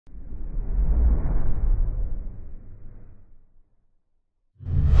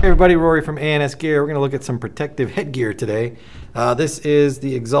Hey everybody, Rory from ANSgear. We're going to look at some protective headgear today. This is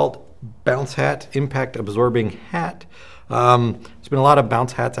the Exalt bounce hat, impact absorbing hat. There's been a lot of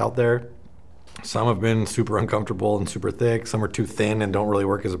bounce hats out there. Some have been super uncomfortable and super thick. Some are too thin and don't really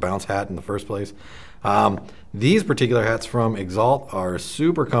work as a bounce hat in the first place. These particular hats from Exalt are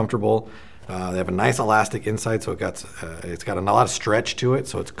super comfortable. They have a nice elastic inside, so it's got a lot of stretch to it,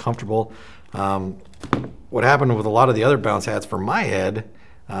 so it's comfortable. What happened with a lot of the other bounce hats for my head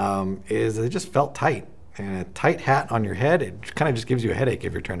is they just felt tight. And a tight hat on your head, it kind of just gives you a headache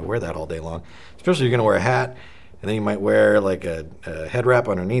if you're trying to wear that all day long. Especially if you're going to wear a hat, and then you might wear like a head wrap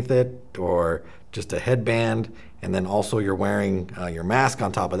underneath it, or just a headband, and then also you're wearing your mask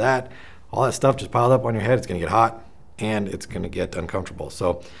on top of that. All that stuff just piled up on your head, it's going to get hot, and it's going to get uncomfortable.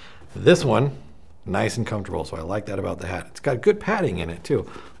 So this one, nice and comfortable, so I like that about the hat. It's got good padding in it too,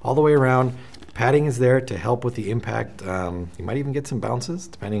 all the way around. Padding is there to help with the impact. You might even get some bounces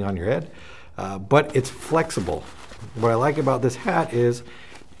depending on your head, but it's flexible. What I like about this hat is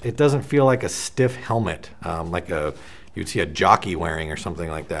it doesn't feel like a stiff helmet, like you'd see a jockey wearing or something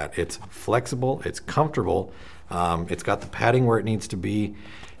like that. It's flexible, it's comfortable, it's got the padding where it needs to be.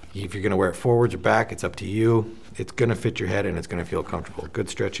 If you're gonna wear it forwards or back, it's up to you. It's gonna fit your head and it's gonna feel comfortable. Good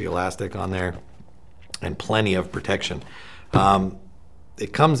stretchy elastic on there and plenty of protection.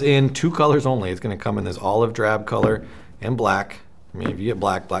 It comes in 2 colors only. It's going to come in this olive drab color and black. I mean, if you get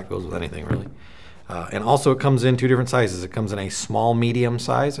black, black goes with anything really. And also it comes in 2 different sizes. It comes in a small medium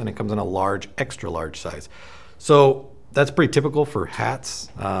size and it comes in a large extra large size. So that's pretty typical for hats,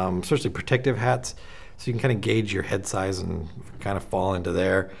 especially protective hats. So you can kind of gauge your head size and kind of fall into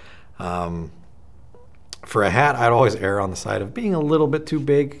there. For a hat, I'd always err on the side of being a little bit too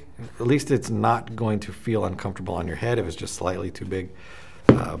big. At least it's not going to feel uncomfortable on your head if it's just slightly too big.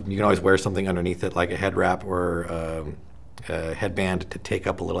 You can always wear something underneath it, like a head wrap or a headband, to take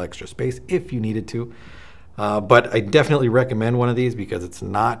up a little extra space if you needed to. But I definitely recommend one of these because it's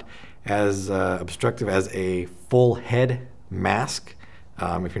not as obstructive as a full head mask.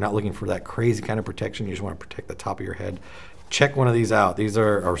 If you're not looking for that crazy kind of protection, you just want to protect the top of your head, check one of these out. These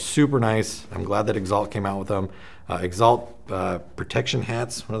are super nice. I'm glad that Exalt came out with them. Exalt protection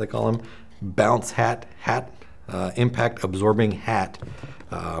hats, what do they call them? Bounce hat, impact absorbing hat.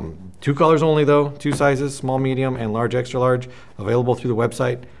 2 colors only though, 2 sizes, small, medium, and large, extra large, available through the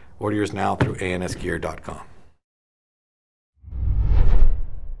website. Order yours now through ANSgear.com.